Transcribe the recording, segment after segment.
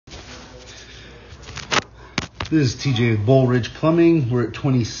This is TJ with Bull Ridge Plumbing. We're at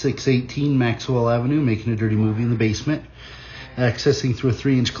 2618 Maxwell Avenue, making a dirty movie in the basement. Accessing through a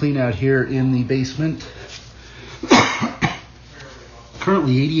 3-inch clean out here in the basement.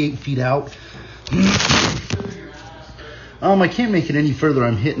 Currently 88 feet out. I can't make it any further.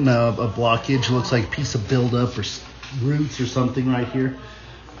 I'm hitting a blockage. Looks like a piece of buildup or roots or something right here.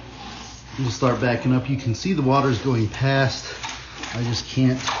 We'll start backing up. You can see the water's going past. I just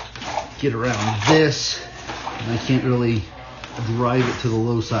can't get around this. And I can't really drive it to the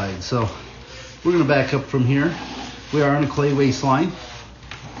low side. So we're going to back up from here. We are on a clay waistline.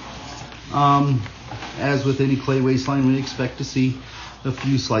 As with any clay waistline, we expect to see a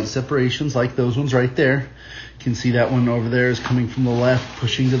few slight separations like those ones right there. You can see that one over there is coming from the left,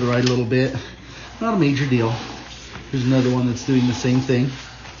 pushing to the right a little bit. Not a major deal. Here's another one that's doing the same thing.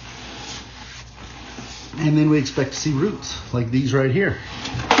 And then we expect to see roots like these right here.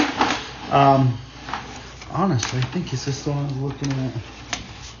 Honestly, I think it's this one I was looking at.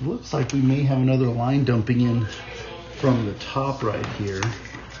 It looks like we may have another line dumping in from the top right here.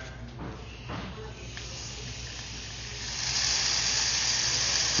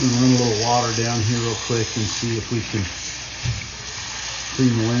 I'm gonna run a little water down here real quick and see if we can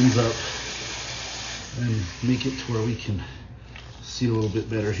clean the lens up and make it to where we can see a little bit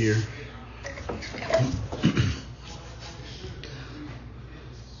better here.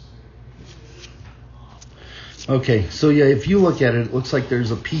 Okay, so yeah, if you look at it, it looks like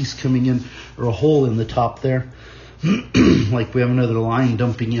there's a piece coming in or a hole in the top there. Like we have another line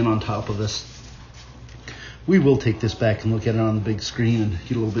dumping in on top of this. We will take this back and look at it on the big screen and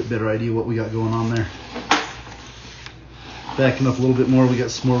get a little bit better idea what we got going on there. Backing up a little bit more, we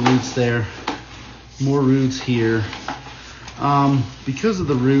got some more roots there. More roots here. Because of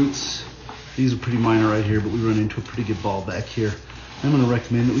the roots, these are pretty minor right here, but we run into a pretty good ball back here. I'm going to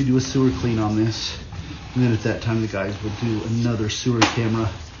recommend that we do a sewer clean on this. And then at that time, the guys will do another sewer camera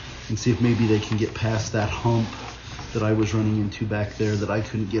and see if maybe they can get past that hump that I was running into back there that I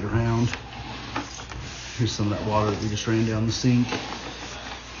couldn't get around. Here's some of that water that we just ran down the sink.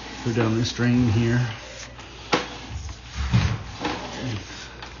 Go down this drain here.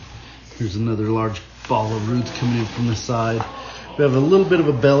 Here's another large ball of roots coming in from the side. We have a little bit of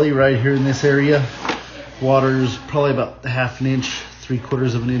a belly right here in this area. Water's probably about 1/2 inch,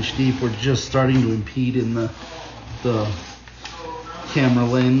 3/4 of an inch deep. We're just starting to impede in the camera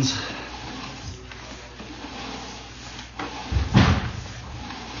lens.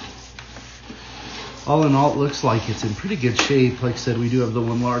 All in all, it looks like it's in pretty good shape. Like I said, we do have the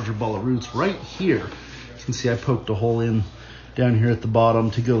one larger ball of roots right here. You can see I poked a hole in down here at the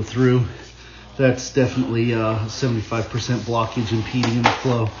bottom to go through. That's definitely 75% blockage impeding in the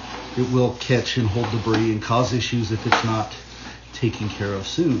flow. It will catch and hold debris and cause issues if it's not taken care of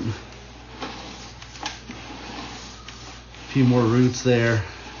soon. A few more roots there.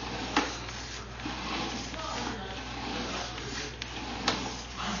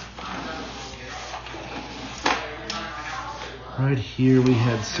 Right here we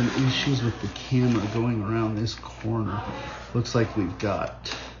had some issues with the camera going around this corner. Looks like we've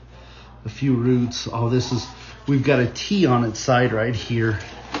got a few roots. We've got a T on its side right here.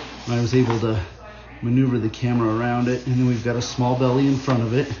 And I was able to maneuver the camera around it. And then we've got a small belly in front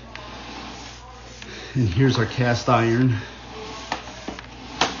of it. And here's our cast iron.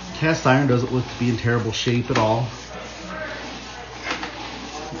 Cast iron doesn't look to be in terrible shape at all.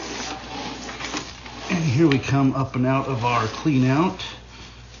 And here we come up and out of our clean out.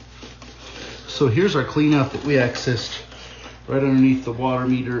 So here's our clean out that we accessed right underneath the water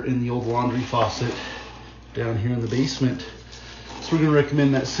meter in the old laundry faucet down here in the basement. So we're going to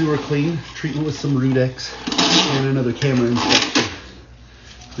recommend that sewer clean, treatment with some Rudex, and another camera inspection.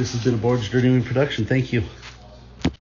 This has been a Boards Dirty Movie production. Thank you.